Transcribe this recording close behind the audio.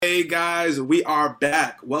Hey guys, we are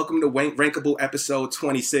back. Welcome to Rankable episode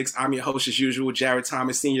 26. I'm your host as usual, Jared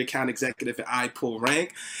Thomas, Senior Account Executive at iPull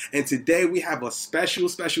Rank. And today we have a special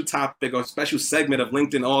topic or special segment of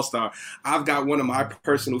LinkedIn All-Star. I've got one of my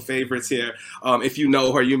personal favorites here. If you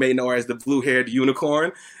know her, you may know her as the blue-haired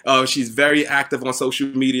unicorn. She's very active on social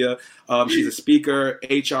media. She's a speaker,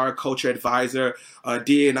 HR, culture advisor,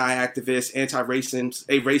 D&I activist,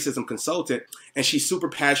 anti-racism consultant, and she's super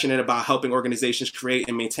passionate about helping organizations create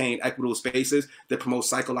and maintain equitable spaces that promote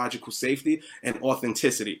psychological safety and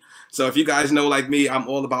authenticity. So if you guys know, like me, I'm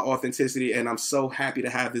all about authenticity, and I'm so happy to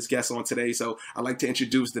have this guest on today. So I'd like to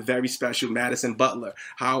introduce the very special Madison Butler.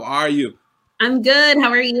 How are you? I'm good. How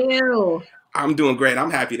are you? I'm doing great.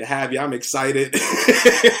 I'm happy to have you. I'm excited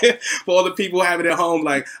for all the people having it at home.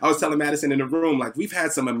 Like I was telling Madison in the room, like we've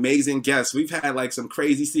had some amazing guests. We've had like some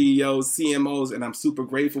crazy CEOs, CMOs, and I'm super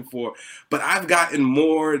grateful for. But I've gotten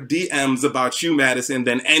more DMs about you, Madison,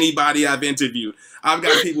 than anybody I've interviewed. I've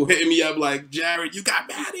got people hitting me up like, Jared, you got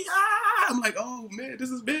Maddie. Ah! I'm like, oh man, this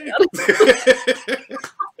is big.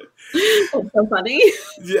 That's so funny.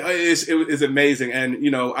 Yeah, it's amazing. And,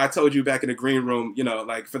 you know, I told you back in the green room, you know,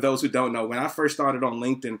 like for those who don't know, when I first started on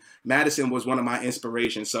LinkedIn, Madison was one of my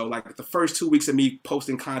inspirations. So like the first 2 weeks of me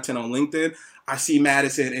posting content on LinkedIn, I see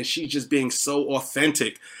Madison and she's just being so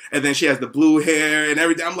authentic. And then she has the blue hair and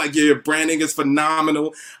everything. I'm like, yeah, your branding is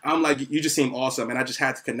phenomenal. I'm like, you just seem awesome. And I just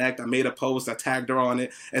had to connect. I made a post, I tagged her on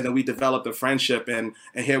it, and then we developed a friendship. And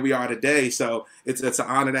here we are today. So it's an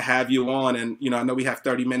honor to have you on. And, you know, I know we have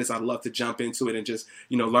 30 minutes. I'd love to jump into it and just,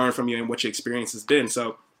 you know, learn from you and what your experience has been.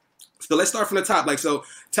 So let's start from the top. Like, so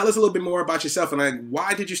tell us a little bit more about yourself and like,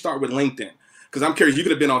 why did you start with LinkedIn? Because I'm curious, you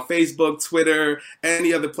could have been on Facebook, Twitter,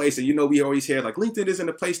 any other place. And, you know, we always hear like LinkedIn isn't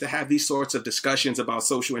a place to have these sorts of discussions about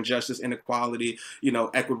social injustice, inequality, you know,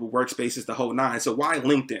 equitable workspaces, the whole nine. So why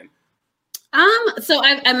LinkedIn? So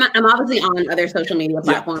I'm obviously on other social media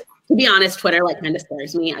platforms. Yeah. To be honest, Twitter like kind of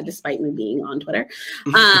scares me, despite me being on Twitter.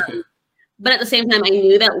 But at the same time, I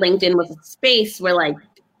knew that LinkedIn was a space where like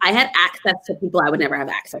I had access to people I would never have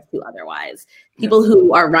access to otherwise. People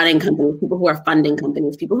who are running companies, people who are funding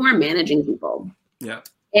companies, people who are managing people. Yeah.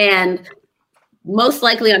 And most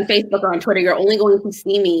likely on Facebook or on Twitter, you're only going to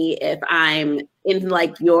see me if I'm in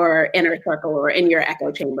like your inner circle or in your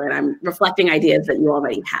echo chamber and I'm reflecting ideas that you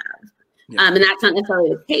already have. Yeah. And that's not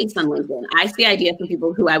necessarily the case on LinkedIn. I see ideas from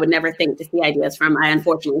people who I would never think to see ideas from. I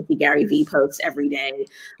unfortunately see Gary Vee posts every day.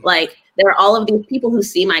 Like there are all of these people who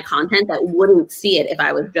see my content that wouldn't see it if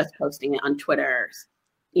I was just posting it on Twitter,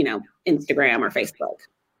 you know, Instagram or Facebook.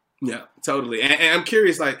 Yeah, totally. And I'm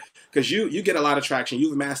curious, like, because you get a lot of traction.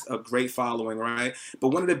 You've amassed a great following, right? But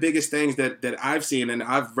one of the biggest things that I've seen and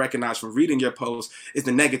I've recognized from reading your posts is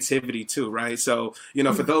the negativity too, right? So, you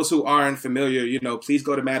know, for those who aren't familiar, you know, please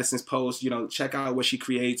go to Madison's post, you know, check out what she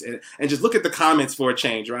creates and just look at the comments for a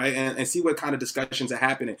change, right? And see what kind of discussions are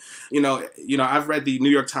happening. You know, I've read the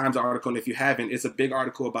New York Times article, and if you haven't, it's a big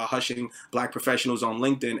article about hushing Black professionals on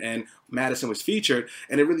LinkedIn, and Madison was featured,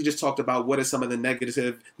 and it really just talked about what are some of the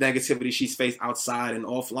negativity she's faced outside and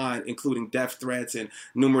offline, including death threats and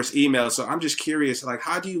numerous emails. So I'm just curious, like,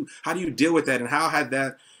 how do you deal with that, and how had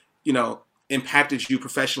that, you know, impacted you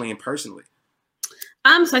professionally and personally?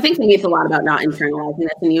 So I think for me, it's a lot about not internalizing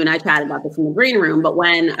this, and you and I chatted about this in the green room. But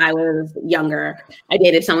when I was younger, I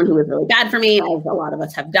dated someone who was really bad for me, as a lot of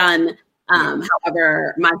us have done.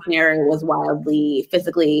 However, my scenario was wildly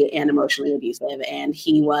physically and emotionally abusive, and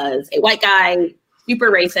he was a white guy, super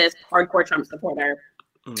racist, hardcore Trump supporter.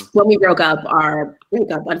 When we broke up, our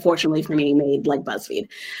breakup, unfortunately for me, made like BuzzFeed.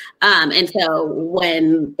 And so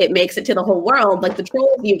when it makes it to the whole world, like the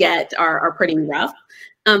trolls you get are pretty rough.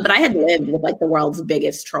 But I had lived with like the world's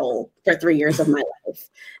biggest troll for 3 years of my life.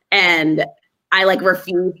 And I like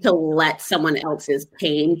refuse to let someone else's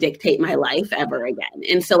pain dictate my life ever again.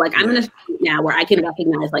 And so like I'm in a state now where I can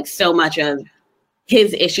recognize like so much of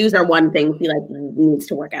his issues are one thing he like needs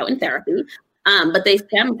to work out in therapy. But they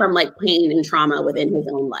stem from like pain and trauma within his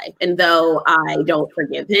own life. And though I don't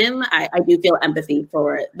forgive him, I do feel empathy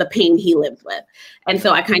for the pain he lived with. And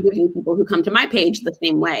so I kind of view people who come to my page the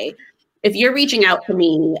same way. If you're reaching out to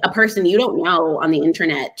me, a person you don't know on the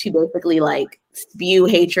internet, to basically like spew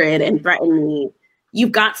hatred and threaten me,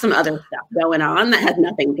 you've got some other stuff going on that has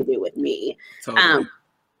nothing to do with me. Totally.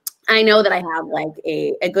 I know that I have like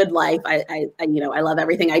a good life. I you know, I love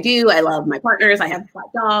everything I do. I love my partners. I have 5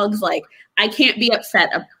 dogs. Like I can't be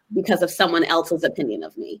upset because of someone else's opinion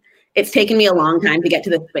of me. It's taken me a long time to get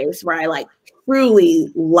to this space where I like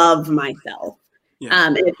truly love myself. Yeah.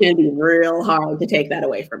 And it's going to be real hard to take that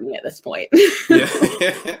away from me at this point.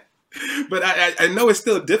 Yeah. But I know it's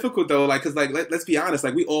still difficult though, like, cause like let's be honest,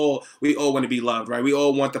 like we all want to be loved, right? We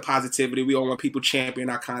all want the positivity, we all want people championing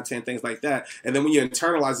our content, things like that. And then when you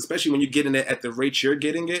internalize, especially when you're getting it at the rate you're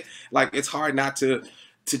getting it, like it's hard not to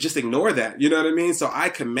just ignore that. You know what I mean? So I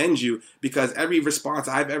commend you, because every response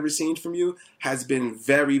I've ever seen from you has been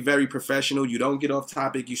very, very professional. You don't get off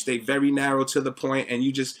topic. You stay very narrow to the point, and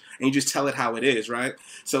you just tell it how it is, right?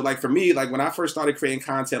 So like for me, like when I first started creating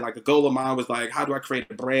content, like the goal of mine was like, how do I create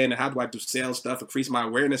a brand and how do I do sales stuff, increase my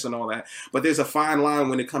awareness and all that? But there's a fine line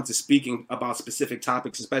when it comes to speaking about specific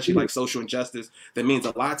topics, especially like social injustice, that means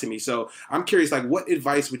a lot to me. So I'm curious, like what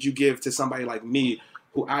advice would you give to somebody like me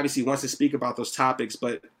who obviously wants to speak about those topics,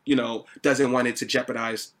 but, you know, doesn't want it to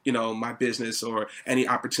jeopardize, you know, my business or any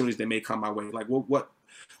opportunities that may come my way? Like what,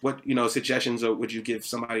 you know, suggestions would you give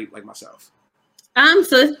somebody like myself? So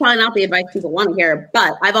this is probably not the advice people want to hear,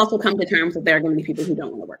 but I've also come to terms that there are going to be people who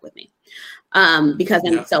don't want to work with me, because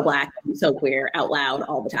I'm so Black, I'm so queer out loud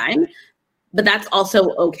all the time. But that's also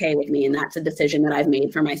okay with me. And that's a decision that I've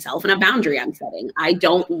made for myself and a boundary I'm setting. I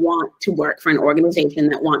don't want to work for an organization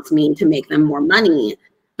that wants me to make them more money,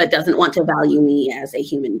 but doesn't want to value me as a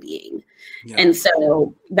human being. Yeah. And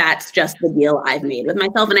so that's just the deal I've made with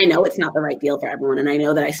myself. And I know it's not the right deal for everyone. And I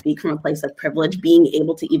know that I speak from a place of privilege, being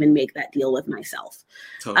able to even make that deal with myself.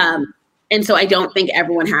 Totally. And so I don't think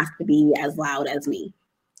everyone has to be as loud as me.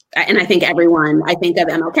 And I think I think of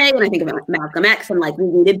MLK and I think of Malcolm X, and like we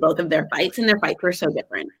needed both of their fights, and their fights were so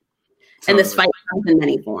different. Totally. And this fight comes in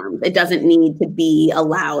many forms. It doesn't need to be a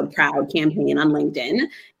loud, proud campaign on LinkedIn.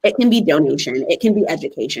 It can be donation. It can be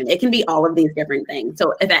education. It can be all of these different things.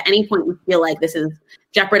 So if at any point you feel like this is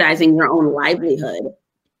jeopardizing your own livelihood,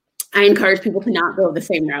 I encourage people to not go the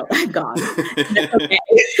same route I've gone. That's okay.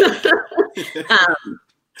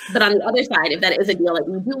 But on the other side, if that is a deal that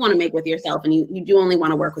you do want to make with yourself, and you do only want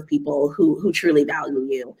to work with people who truly value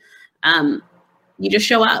you, you just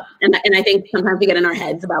show up. And I think sometimes we get in our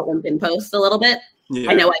heads about LinkedIn posts a little bit. Yeah.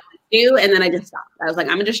 I know I do, and then I just stopped. I was like,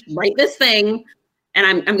 I'm gonna just write this thing,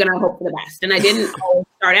 and I'm gonna hope for the best. And I didn't always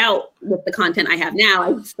start out with the content I have now. I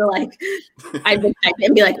was still like, I'd type it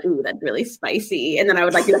and be like, ooh, that's really spicy. And then I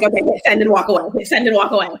would like be like, okay, hit send and walk away. Hit send and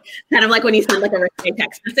walk away. Kind of like when you send like a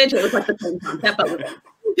text message, it was like the same concept, but with it.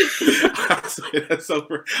 That's so,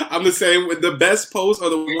 I'm the same. With the best posts are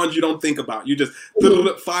the ones you don't think about. You just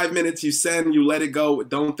 5 minutes, you send, you let it go,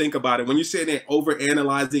 don't think about it. When you're sitting there over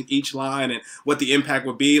analyzing each line and what the impact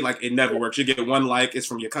would be, like it never works. You get one like, it's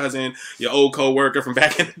from your cousin, your old coworker from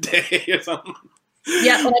back in the day or something.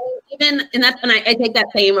 Yeah, but I take that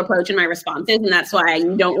same approach in my responses, and that's why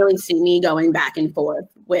you don't really see me going back and forth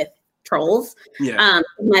with trolls. Yeah.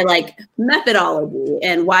 My like methodology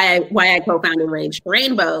and why I co-founded Rage to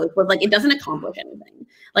Rainbows was like, it doesn't accomplish anything.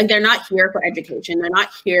 Like they're not here for education. They're not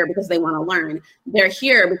here because they want to learn. They're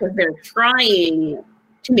here because they're trying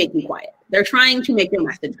to make you quiet. They're trying to make your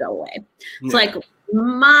message go away. Yeah. So like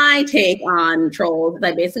my take on trolls is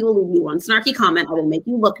I basically will leave you one snarky comment. I will make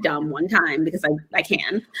you look dumb one time because I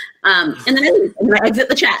can. And then I leave, and then I exit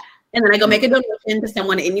the chat. And then I go make a donation to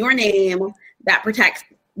someone in your name that protects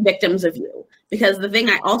victims of you. Because the thing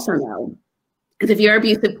I also know is if you're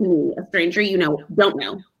abusive to me, a stranger you don't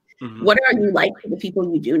know, what are you like to the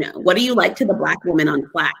people you do know? What are you like to the Black woman on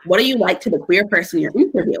Slack? What are you like to the queer person you're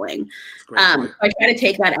interviewing? I try to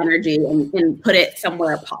take that energy and put it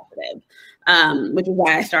somewhere positive, which is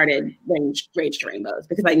why I started Rage to Rainbows,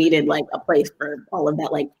 because I needed like a place for all of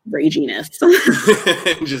that like raginess.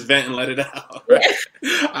 Just vent and let it out. Right?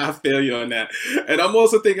 Yeah. I feel you on that. And I'm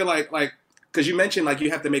also thinking like because you mentioned like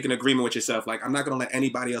you have to make an agreement with yourself. Like I'm not going to let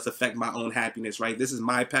anybody else affect my own happiness, right? This is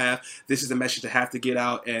my path. This is the message that have to get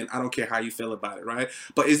out, and I don't care how you feel about it, right?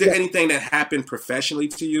 But is there anything that happened professionally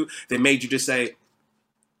to you that made you just say,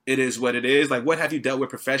 it is what it is? Like what have you dealt with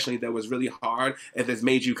professionally that was really hard and that's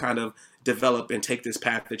made you kind of develop and take this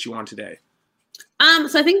path that you're on today?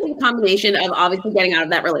 So I think it's a combination of obviously getting out of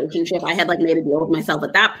that relationship. I had like made a deal with myself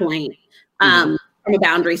at that point. From a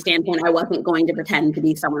boundary standpoint, I wasn't going to pretend to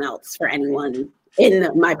be someone else for anyone in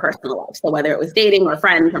my personal life. So whether it was dating or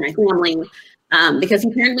friends or my family, because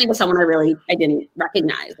he turned me to someone I didn't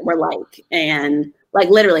recognize or like, and like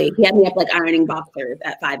literally he had me up like ironing boxers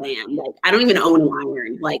at 5 a.m. Like I don't even own an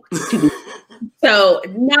iron, like so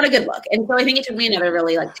not a good look. And so I think it took me another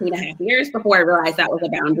really like 2.5 years before I realized that was a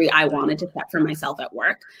boundary I wanted to set for myself at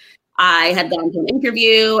work. I had gone to an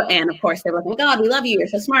interview, and of course they were like, "Oh my God, we love you. You're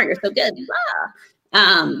so smart. You're so good."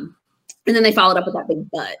 And then they followed up with that big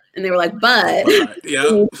but, and they were like, "But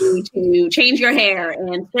you need to change your hair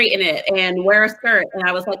and straighten it and wear a skirt." And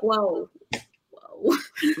I was like, "Whoa."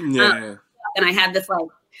 Yeah. And I had this like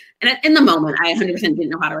And in the moment, I 100% didn't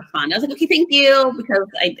know how to respond. I was like, okay, thank you, because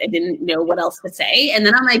I didn't know what else to say. And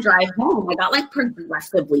then on my drive home, I got like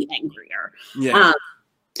progressively angrier. Yeah.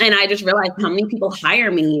 And I just realized how many people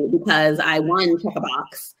hire me because I, one, check a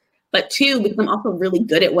box, but two, because I'm also really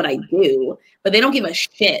good at what I do, but they don't give a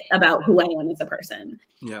shit about who I am as a person.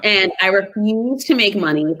 Yeah. And I refuse to make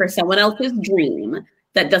money for someone else's dream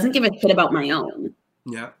that doesn't give a shit about my own.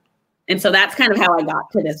 Yeah. And so that's kind of how I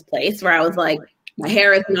got to this place where I was like, my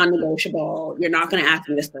hair is non-negotiable. You're not going to ask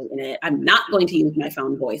me to straighten it. I'm not going to use my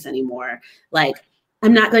phone voice anymore. Like,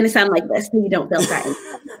 I'm not going to sound like this so you don't feel threatened.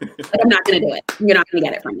 But I'm not going to do it. You're not going to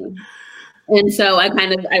get it from me. And so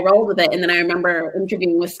I rolled with it. And then I remember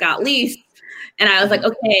interviewing with Scott Leese, and I was like,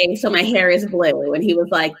 okay, so my hair is blue. And he was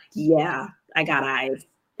like, yeah, I got eyes.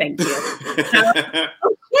 Thank you.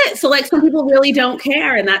 Oh, shit. So like some people really don't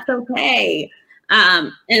care, and that's okay.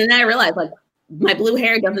 And then I realized like my blue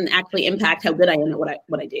hair doesn't actually impact how good I am at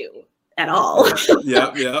what I do at all.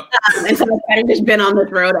 Yeah. And so I've kind of just been on this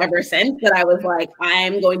road ever since, that I was like,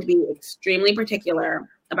 I'm going to be extremely particular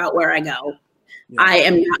about where I go. Yeah. I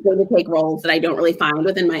am not going to take roles that I don't really find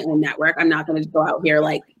within my own network. I'm not going to go out here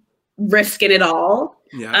like risking it all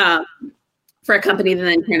for a company to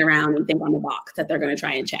then turn around and think on the box that they're going to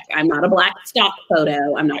try and check. I'm not a black stock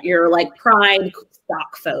photo. I'm not your like pride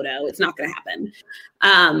stock photo. It's not going to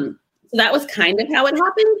happen. So that was kind of how it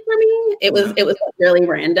happened for me. It was really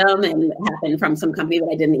random and happened from some company that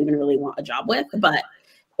I didn't even really want a job with, but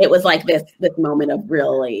it was like this moment of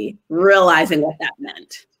really realizing what that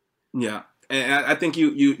meant. Yeah. And I think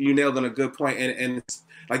you nailed on a good point. And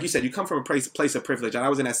like you said, you come from a place of privilege. And I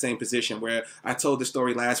was in that same position where I told the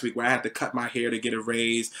story last week where I had to cut my hair to get a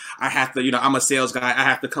raise. I have to, I'm a sales guy. I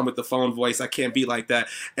have to come with the phone voice. I can't be like that.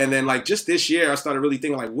 And then like just this year, I started really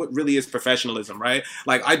thinking like, what really is professionalism, right?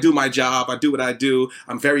 Like I do my job. I do what I do.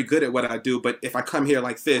 I'm very good at what I do. But if I come here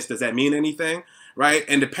like this, does that mean anything? Right?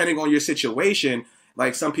 And depending on your situation,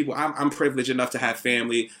 like some people, I'm privileged enough to have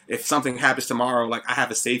family. If something happens tomorrow, like I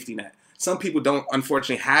have a safety net. Some people don't,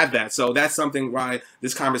 unfortunately, have that. So that's something why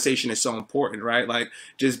this conversation is so important, right? Like,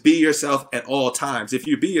 just be yourself at all times. If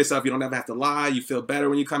you be yourself, you don't ever have to lie. You feel better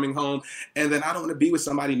when you're coming home. And then I don't want to be with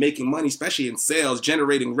somebody making money, especially in sales,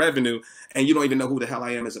 generating revenue, and you don't even know who the hell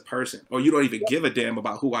I am as a person, or you don't even give a damn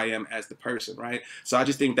about who I am as the person, right? So I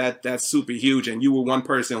just think that that's super huge. And you were one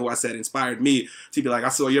person who I said inspired me to be like, I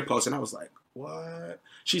saw your post, and I was like, what?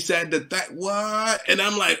 She said that what? And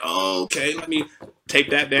I'm like, oh, okay, let me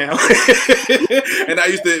take that down. And I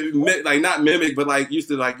used to like not mimic, but like used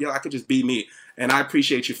to like, yo, I could just be me. And I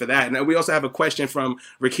appreciate you for that. And we also have a question from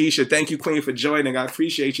Rakisha. Thank you, Queen, for joining. I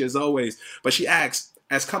appreciate you as always. But she asks,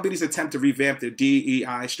 as companies attempt to revamp their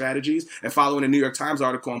DEI strategies and following a New York Times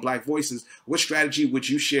article on Black Voices, what strategy would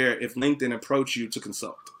you share if LinkedIn approached you to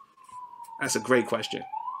consult? That's a great question.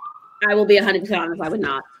 I will be 100% honest. I would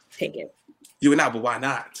not take it. You would not, but why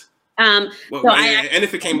not? And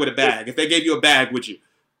if it came with a bag, if they gave you a bag, would you?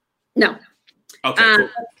 No. Okay, cool.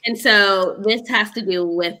 And so this has to do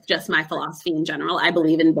with just my philosophy in general. I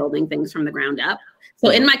believe in building things from the ground up.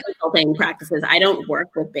 So in my consulting practices, I don't work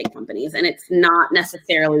with big companies, and it's not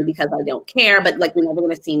necessarily because I don't care, but like you're never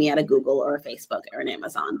going to see me at a Google or a Facebook or an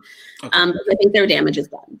Amazon. Okay. I think their damage is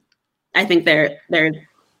done. I think there's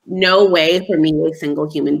no way for me, a single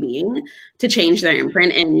human being, to change their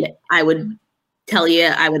imprint. And I would tell you,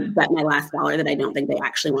 I would bet my last dollar that I don't think they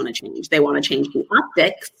actually want to change. They want to change the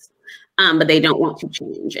optics, but they don't want to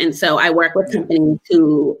change. And so I work with companies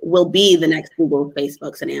who will be the next Google,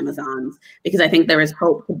 Facebooks, and Amazons, because I think there is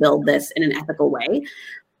hope to build this in an ethical way.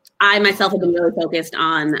 I myself have been really focused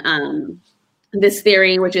on this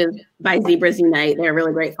theory, which is by Zebras Unite. They're a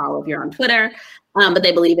really great follow if you're on Twitter, but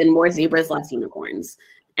they believe in more zebras, less unicorns.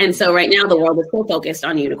 And so right now the world is so focused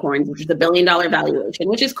on unicorns, which is $1 billion valuation,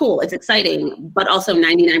 which is cool. It's exciting, but also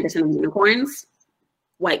 99% of unicorns,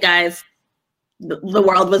 white guys, the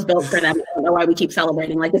world was built for them. I don't know why we keep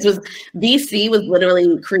celebrating. Like VC was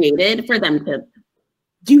literally created for them to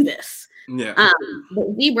do this. Yeah.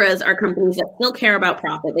 But zebras are companies that still care about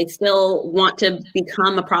profit. They still want to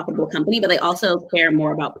become a profitable company, but they also care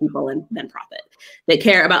more about people than profit. They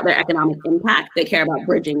care about their economic impact. They care about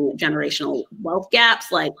bridging generational wealth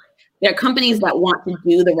gaps. Like they're companies that want to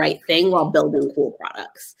do the right thing while building cool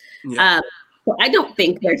products. Yeah. So I don't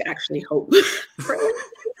think there's actually hope for it.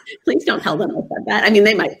 Please don't tell them I said that. I mean,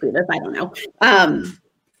 they might see this. I don't know.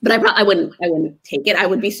 But I wouldn't take it. I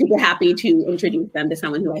would be super happy to introduce them to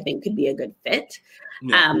someone who I think could be a good fit.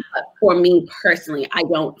 Yeah. But for me personally, I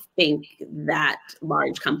don't think that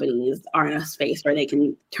large companies are in a space where they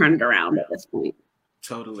can turn it around at this point.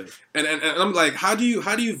 Totally. And I'm like, how do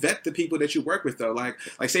you vet the people that you work with though? Like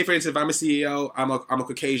say for instance, if I'm a CEO, I'm a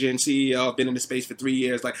Caucasian CEO, I've been in the space for 3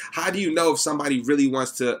 years. Like, how do you know if somebody really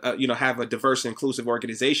wants to, have a diverse, inclusive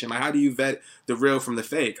organization? Like, how do you vet the real from the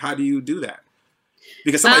fake? How do you do that?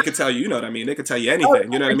 Because somebody could tell you, you know what I mean? They could tell you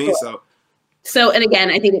anything, you know what I mean? So, and again,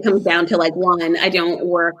 I think it comes down to like, one, I don't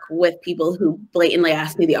work with people who blatantly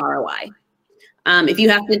ask me the ROI.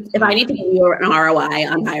 If I need to give you an ROI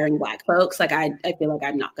on hiring Black folks, like I feel like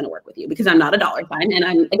I'm not going to work with you because I'm not a dollar sign,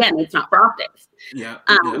 and it's not for optics. Yeah.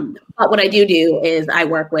 But what I do is I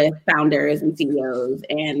work with founders and CEOs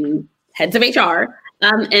and heads of HR,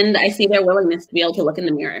 and I see their willingness to be able to look in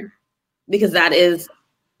the mirror, because that is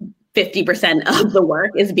 50% of the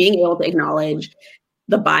work, is being able to acknowledge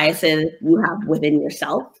the biases you have within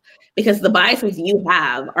yourself, because the biases you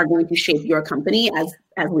have are going to shape your company as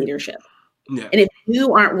leadership. Yeah. And if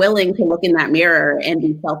you aren't willing to look in that mirror and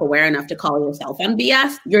be self-aware enough to call yourself on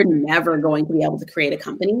BS, you're never going to be able to create a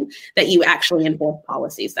company that you actually enforce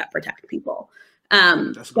policies that protect people. So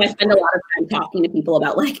I spend a lot of time talking to people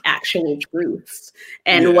about like actual truths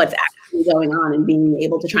and what's actually going on, and being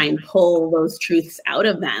able to try and pull those truths out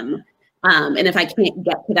of them. And if I can't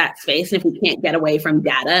get to that space, and if we can't get away from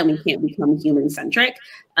data and we can't become human-centric,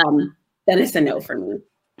 then it's a no for me.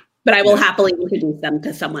 But I will happily introduce them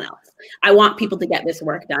to someone else. I want people to get this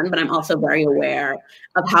work done, but I'm also very aware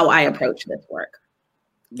of how I approach this work.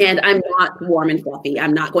 And I'm not warm and fluffy.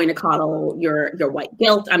 I'm not going to coddle your white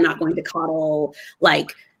guilt. I'm not going to coddle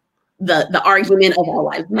like the argument of all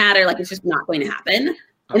lives matter. Like, it's just not going to happen.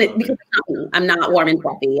 And because it's not me. I'm not warm and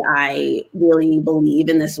fluffy. I really believe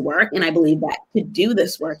in this work. And I believe that to do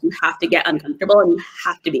this work, you have to get uncomfortable, and you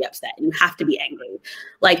have to be upset, and you have to be angry.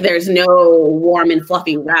 Like, there's no warm and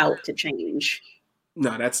fluffy route to change.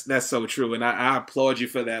 No, that's so true. And I applaud you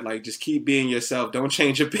for that. Like, just keep being yourself. Don't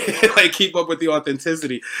change a bit. Like, keep up with the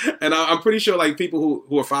authenticity. And I'm pretty sure like people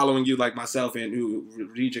who are following you, like myself, and who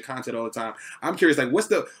read your content all the time, I'm curious, like, what's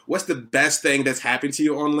the best thing that's happened to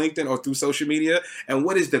you on LinkedIn or through social media? And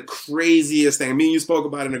what is the craziest thing? I mean, you spoke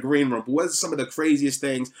about it in the green room, but what is some of the craziest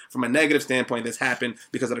things from a negative standpoint that's happened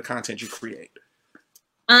because of the content you create?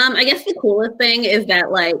 I guess the coolest thing is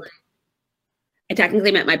that, like, I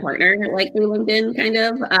technically met my partner like through LinkedIn, kind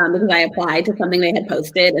of, because I applied to something they had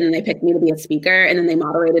posted, and then they picked me to be a speaker, and then they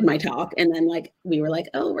moderated my talk, and then like we were like,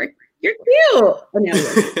 oh, you're cute. And now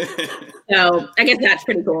so I guess that's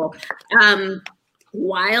pretty cool.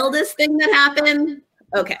 Wildest thing that happened.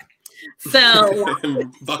 Okay, so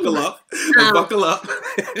buckle up, buckle up.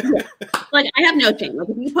 Yeah. Like, I have no shame. Like,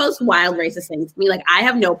 if you post wild racist things to me, like, I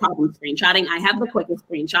have no problem screenshotting. I have the quickest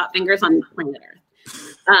screenshot fingers on planet Earth.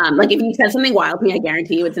 Like, if you said something wild to me, I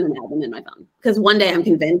guarantee you it's in an album in my phone. Because one day I'm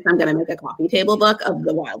convinced I'm going to make a coffee table book of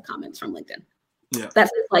the wild comments from LinkedIn. Yeah,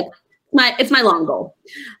 that's like it's my long goal.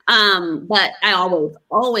 But I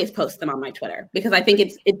always post them on my Twitter, because I think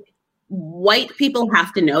it's white people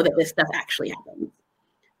have to know that this stuff actually happens.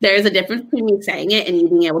 There's a difference between me saying it and you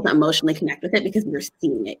being able to emotionally connect with it, because you're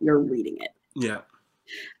seeing it, you're reading it. Yeah.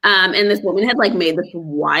 And this woman had like made this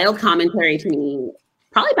wild commentary to me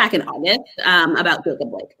probably back in August, about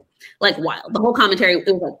Jacob Blake. Like, wild. The whole commentary, it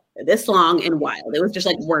was like this long and wild. It was just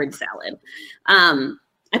like word salad.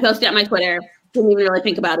 I posted it on my Twitter, didn't even really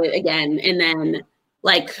think about it again. And then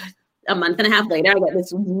like a month and a half later, I got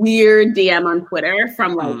this weird DM on Twitter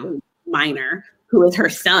from like a minor who is her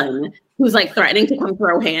son, who's like threatening to come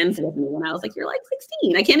throw hands with me. And I was like, you're like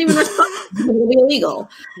 16. I can't even respond. It's going to be illegal.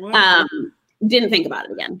 Didn't think about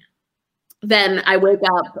it again. Then I wake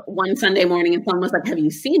up one Sunday morning and someone was like, have you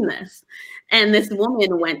seen this? And this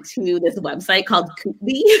woman went to this website called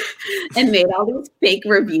Cootly and made all these fake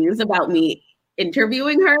reviews about me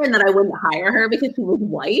interviewing her, and that I wouldn't hire her because she was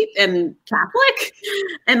white and Catholic,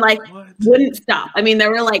 and like wouldn't stop. I mean, there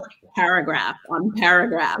were like paragraph on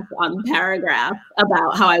paragraph on paragraph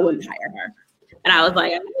about how I wouldn't hire her. And I was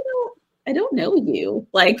like, I don't know you.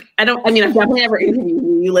 Like, I've definitely never interviewed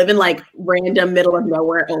you. You live in like random middle of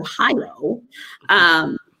nowhere, Ohio.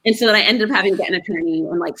 And so then I ended up having to get an attorney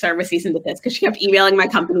and like serve a cease and desist, because she kept emailing my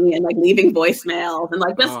company and like leaving voicemails and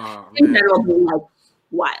like just in general being like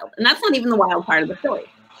wild. And that's not even the wild part of the story.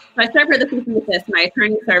 So I served her the cease and desist. My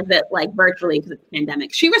attorney served it like virtually because it's a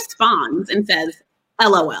pandemic. She responds and says,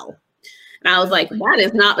 LOL. And I was like, that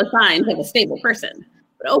is not the sign of a stable person,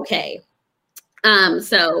 but okay.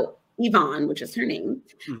 So Yvonne, which is her name,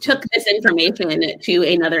 took this information to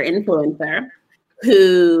another influencer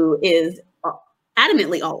who is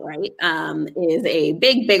adamantly alt-right, is a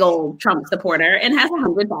big old Trump supporter, and has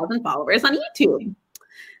 100,000 followers on YouTube.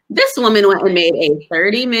 This woman went and made a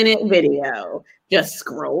 30-minute video just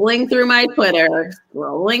scrolling through my Twitter,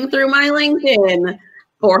 scrolling through my LinkedIn,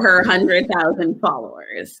 for her 100,000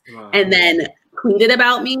 followers. Wow. And then tweeted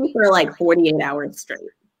about me for like 48 hours straight.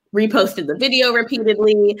 Reposted the video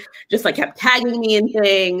repeatedly, just like kept tagging me in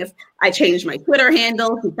things. I changed my Twitter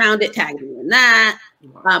handle. He found it, tagged me in that.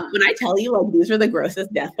 When I tell you, like, these were the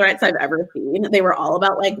grossest death threats I've ever seen. They were all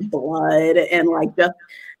about like blood and like just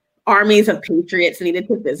armies of patriots needed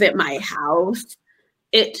to visit my house.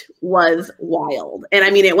 It was wild. And I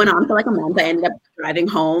mean, it went on for like a month. I ended up driving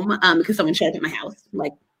home because someone showed up at my house,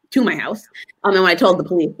 like to my house. And when I told the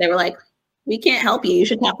police, they were like, "We can't help you. You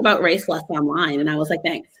should talk about race less online." And I was like,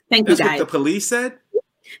 thank you, guys. That's what the police said?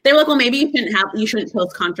 They were like, well, maybe you shouldn't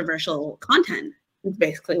post controversial content. Is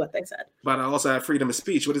basically what they said. But I also have freedom of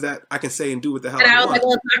speech. What is that? I can say and do what the hell and I was want. Like,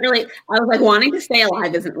 well, it's not really. I was like, wanting to stay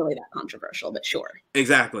alive isn't really that controversial, but sure.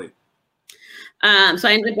 Exactly. So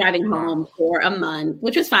I ended up driving home for a month,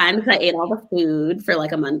 which was fine because I ate all the food for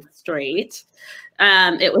like a month straight.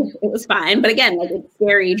 It was fine, but again, like it's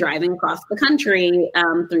scary driving across the country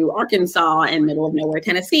through Arkansas and middle of nowhere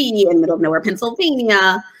Tennessee and middle of nowhere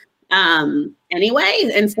Pennsylvania.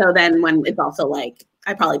 Anyway, and so then when it's also like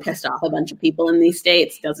I probably pissed off a bunch of people in these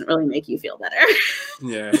states, doesn't really make you feel better.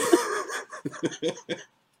 Yeah.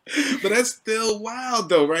 But that's still wild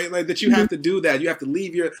though, right? Like that you have to do that. You have to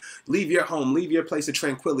leave your home, leave your place of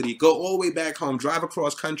tranquility, go all the way back home, drive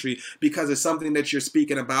across country because it's something that you're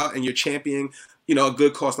speaking about and you're championing, a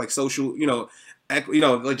good cause like social, like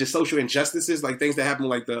just social injustices, like things that happen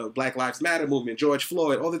like the Black Lives Matter movement, George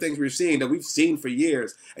Floyd, all the things we've seen for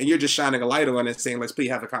years, and you're just shining a light on it saying, let's please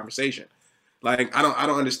have a conversation. Like, I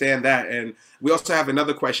don't understand that. And we also have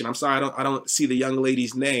another question. I'm sorry, I don't see the young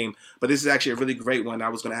lady's name, but this is actually a really great one I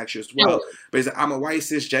was going to ask you as well. But it's, I'm a white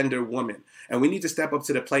cisgender woman, and we need to step up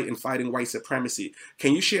to the plate in fighting white supremacy.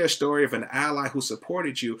 Can you share a story of an ally who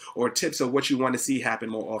supported you or tips of what you want to see happen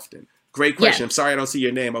more often? Great question. Yes. I'm sorry I don't see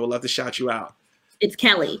your name. I would love to shout you out. It's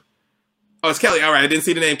Kelly. Oh, it's Kelly. All right. I didn't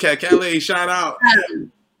see the name. Kelly, shout out.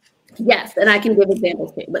 Yes, and I can give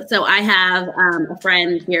examples too. But so I have a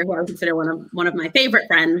friend here who I would consider one of my favorite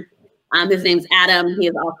friends. His name's Adam. He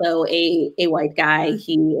is also a white guy.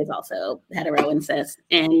 He is also hetero and cis,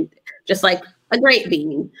 and just like a great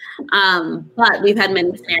being. But we've had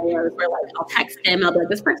many scenarios where like I'll text him. I'll be like,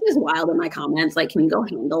 "This person is wild" in my comments. Like, can you go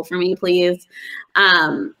handle for me, please?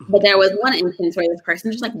 But there was one instance where this person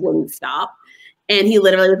just like wouldn't stop. And he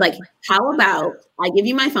literally was like, how about I give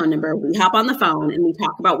you my phone number, we hop on the phone and we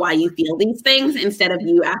talk about why you feel these things instead of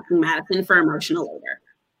you asking Madison for emotional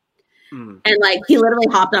labor. And like, he literally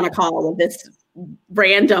hopped on a call with this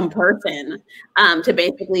random person to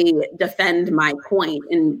basically defend my point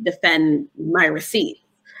and defend my receipts.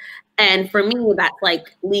 And for me, that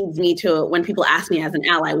like leads me to when people ask me as an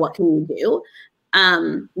ally, what can you do?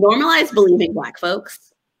 Normalize believing Black folks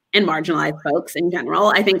and marginalized folks in general.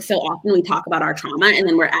 I think so often we talk about our trauma and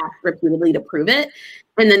then we're asked repeatedly to prove it.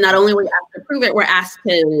 And then not only were we asked to prove it, we're asked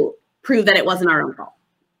to prove that it wasn't our own fault.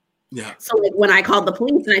 Yeah. So like when I called the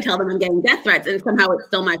police and I tell them I'm getting death threats and somehow it's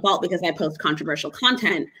still my fault because I post controversial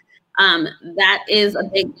content, that is a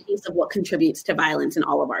big piece of what contributes to violence in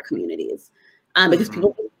all of our communities because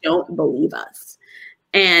people don't believe us.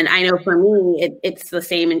 And I know for me, it's the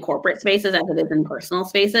same in corporate spaces as it is in personal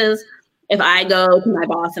spaces. If I go to my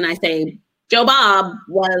boss and I say, Joe Bob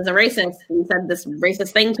was a racist and said this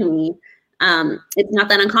racist thing to me, it's not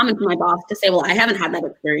that uncommon for my boss to say, well, I haven't had that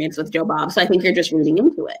experience with Joe Bob, so I think you're just reading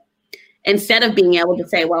into it. Instead of being able to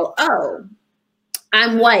say, well, oh,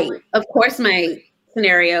 I'm white. Of course, my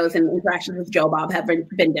scenarios and interactions with Joe Bob have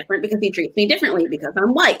been different because he treats me differently because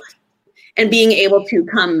I'm white. And being able to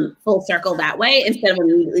come full circle that way instead of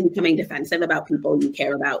immediately becoming defensive about people you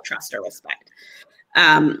care about, trust, or respect.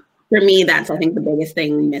 For me, that's, I think, the biggest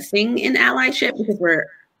thing missing in allyship because we're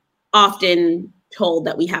often told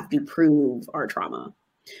that we have to prove our trauma,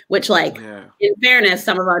 which, like, in fairness,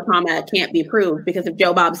 some of our trauma can't be proved because if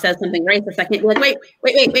Joe Bob says something racist, I can't be like, wait.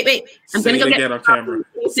 I'm going to go get on camera.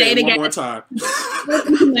 Say it again. One more time.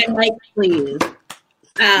 My mic, please.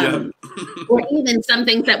 Or even some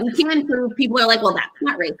things that we can prove, people are like, well, that's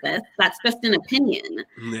not racist. That's just an opinion.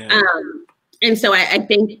 Yeah. And so I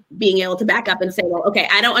think being able to back up and say, well, okay,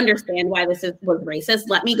 I don't understand why this was racist.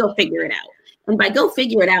 Let me go figure it out. And by go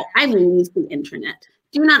figure it out, I mean use the internet.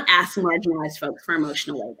 Do not ask marginalized folks for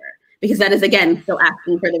emotional labor because that is, again, still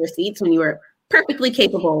asking for the receipts when you are perfectly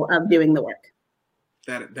capable of doing the work.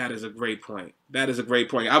 That is a great point. That is a great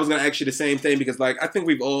point. I was going to ask you the same thing because, like, I think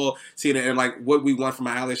we've all seen it in, like, what we want from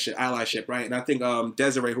allyship, right? And I think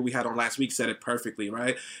Desiree, who we had on last week, said it perfectly,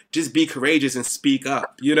 right? Just be courageous and speak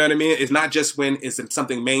up. You know what I mean? It's not just when it's in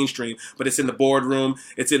something mainstream, but it's in the boardroom,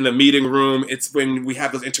 it's in the meeting room, it's when we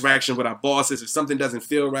have those interactions with our bosses. If something doesn't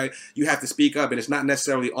feel right, you have to speak up. And it's not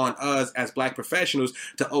necessarily on us as Black professionals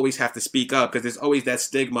to always have to speak up, because there's always that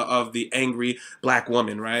stigma of the angry Black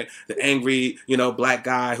woman, right? The angry, Black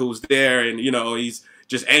guy who's there and, he's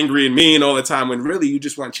just angry and mean all the time, when really you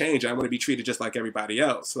just want change. I want to be treated just like everybody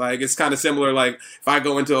else. Like, it's kind of similar. Like, if I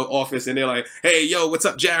go into an office and they're like, "Hey, yo, what's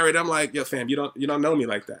up, Jared?" I'm like, "Yo, fam, you don't know me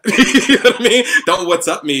like that." You know what I mean? Don't what's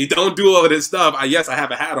up me. Don't do all of this stuff. Yes, I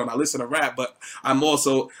have a hat on. I listen to rap, but I'm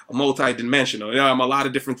also multi-dimensional. I'm a lot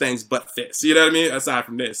of different things but this. You know what I mean? Aside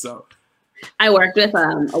from this, so. I worked with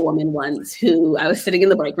a woman once who I was sitting in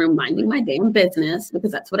the break room minding my damn business,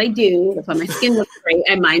 because that's what I do. That's why my skin looks great.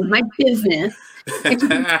 I mind my business. And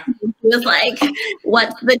she was like,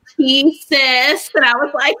 "What's the tea, sis?" And I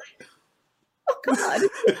was like, "Oh God."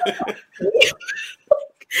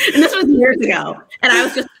 And this was years ago. And I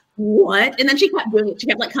was just, what? And then she kept doing it. She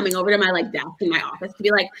kept like coming over to my like desk in my office to be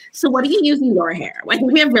like, "So what do you use in your hair?" I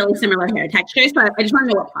think we have really similar hair textures, but I just want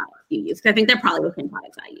to know what products you use, because I think they're probably the same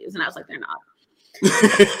products I use. And I was like, "They're not."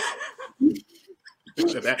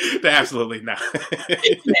 They're absolutely not.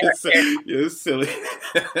 You're silly.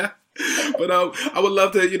 But I would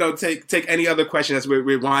love to, take any other question as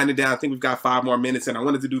we're winding down. I think we've got 5 more minutes, and I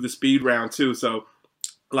wanted to do the speed round too. So,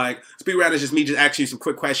 like, speed round is just me just asking you some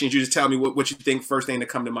quick questions. You just tell me what you think, first thing to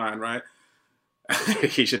come to mind, right?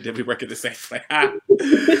 He should be working the same way.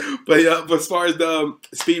 But as far as the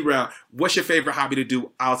speed round, what's your favorite hobby to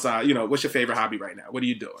do outside? What's your favorite hobby right now? What are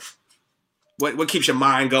you doing? What keeps your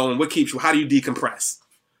mind going? How do you decompress?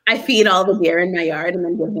 I feed all the deer in my yard and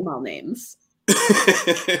then give them all names.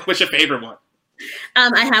 What's your favorite one?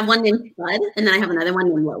 I have one named Spud, and then I have another one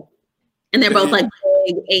named Low. And they're both like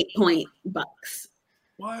big 8-point bucks.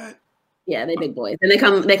 What? Yeah, they're big boys. And they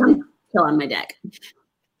come chill on my deck.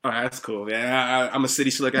 Oh, that's cool. Yeah, I'm a city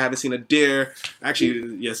slicker. I haven't seen a deer.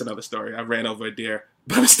 Actually, yes, another story. I ran over a deer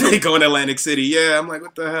by mistake going to Atlantic City. Yeah, I'm like,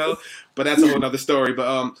 what the hell? But that's a whole other story.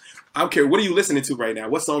 But I'm curious, what are you listening to right now?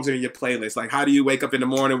 What songs are in your playlist? Like, how do you wake up in the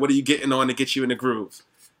morning? What are you getting on to get you in the groove?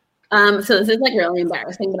 So this is like really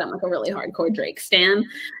embarrassing, but I'm like a really hardcore Drake stan.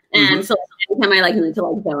 And so anytime I like need to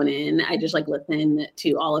like zone in, I just like listen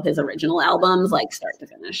to all of his original albums, like start to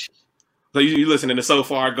finish. So you listening to So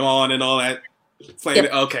Far Gone and all that? Playing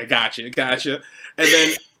it? Okay, gotcha. And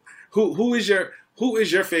then who is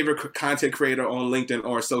your favorite content creator on LinkedIn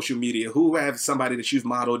or social media? Who have somebody that you've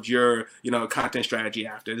modeled your content strategy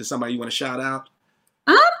after? Is there somebody you want to shout out?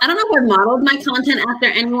 I don't know if I've modeled my content after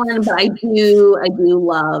anyone, but I do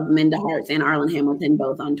love Minda Harts and Arlen Hamilton,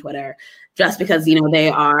 both on Twitter, just because, they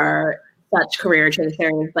are such career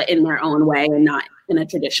chasers, but in their own way and not in a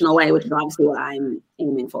traditional way, which is obviously what I'm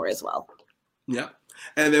aiming for as well. Yeah.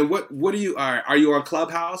 And then what are you on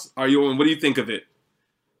Clubhouse? What do you think of it?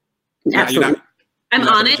 Absolutely. I'm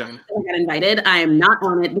on it. I got invited. I'm not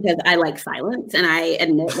on it because I like silence. And I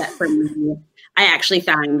admit that for me, I actually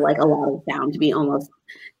find like a lot of sound to be almost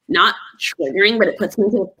not triggering, but it puts me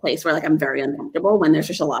into a place where like I'm very uncomfortable when there's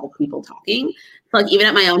just a lot of people talking. So like even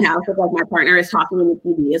at my own house, if like my partner is talking and the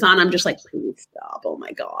TV is on, I'm just like, please stop. Oh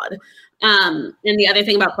my God. And the other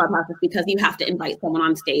thing about Clubhouse is because you have to invite someone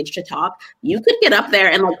on stage to talk, you could get up there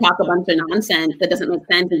and like talk a bunch of nonsense that doesn't make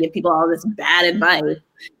sense and give people all this bad advice,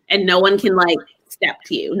 and no one can like step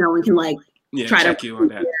to you. No one can like try to check you on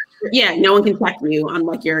that. Yeah, no one can check you on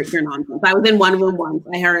like your nonsense. I was in one room once.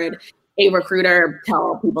 I heard a recruiter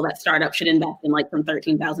tell people that startups should invest in like some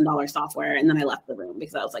 $13,000 software, and then I left the room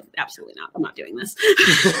because I was like, absolutely not. I'm not doing this.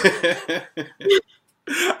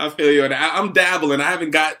 I feel you. I'm dabbling. I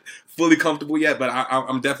haven't got fully comfortable yet, but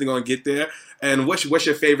I'm definitely going to get there. And what's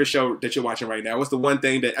your favorite show that you're watching right now? What's the one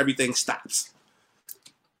thing that everything stops?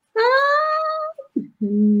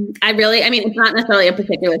 It's not necessarily a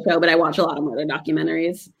particular show, but I watch a lot of murder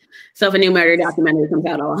documentaries. So if a new murder documentary comes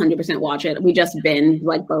out, I'll 100% watch it. We just binged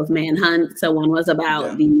like both Manhunt. So one was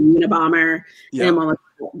about the Unabomber and one was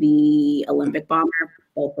about the Olympic bomber.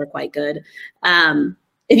 Both were quite good.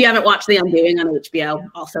 If you haven't watched The Undoing on HBO,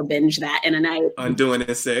 also binge that in a night. Undoing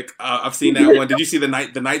is sick. I've seen that one. Did you see The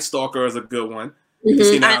Night Stalker is a good one? This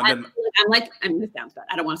sounds bad.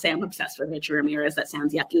 I don't want to say I'm obsessed with Richard Ramirez. That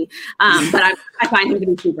sounds yucky. But I find him to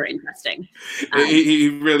be super interesting.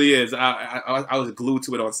 He really is. I was glued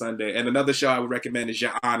to it on Sunday. And another show I would recommend is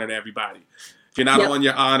Your Honor to Everybody. If you're not on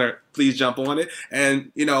your honor, please jump on it.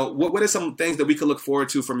 And, you know, what are some things that we could look forward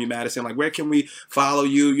to from you, Madison? Like, where can we follow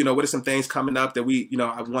you? You know, what are some things coming up that we, you know,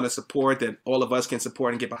 I want to support, that all of us can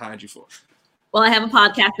support and get behind you for? Well, I have a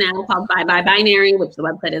podcast now called Bye Bye Binary, which the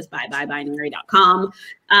website is byebyebinary.com.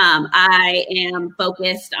 I am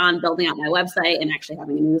focused on building out my website and actually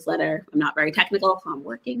having a newsletter. I'm not very technical, so I'm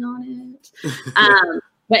working on it.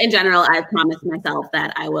 But in general, I've promised myself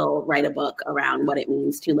that I will write a book around what it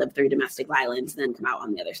means to live through domestic violence and then come out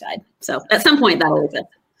on the other side. So at some point, that'll exist.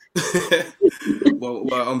 well,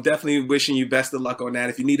 I'm definitely wishing you best of luck on that.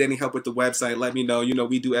 If you need any help with the website, let me know. You know,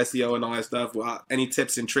 we do SEO and all that stuff. Well, any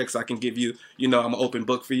tips and tricks I can give you, you know, I'm an open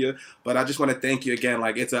book for you. But I just want to thank you again.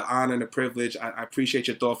 Like, it's an honor and a privilege. I appreciate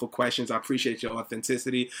your thoughtful questions. I appreciate your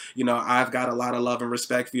authenticity. You know, I've got a lot of love and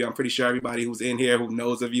respect for you. I'm pretty sure everybody who's in here who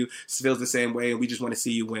knows of you feels the same way, and we just want to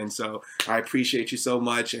see you win. So I appreciate you so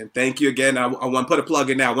much, and thank you again. I want to put a plug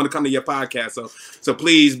in now. I want to come to your podcast, so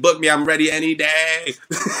please book me. I'm ready any day.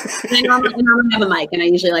 I normally have a mic, and I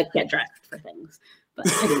usually like to get dressed for things. But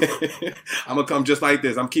I'm going to come just like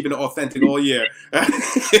this. I'm keeping it authentic all year.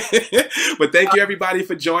 But thank you, everybody,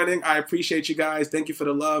 for joining. I appreciate you guys. Thank you for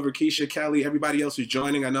the love. Rakisha, Kelly, everybody else who's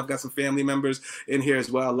joining. I know I've got some family members in here as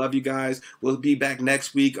well. I love you guys. We'll be back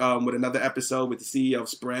next week with another episode with the CEO of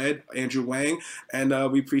Spread, Andrew Wang.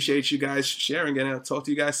 And we appreciate you guys sharing, and I'll talk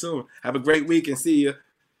to you guys soon. Have a great week, and see you.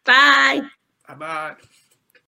 bye. Bye-bye.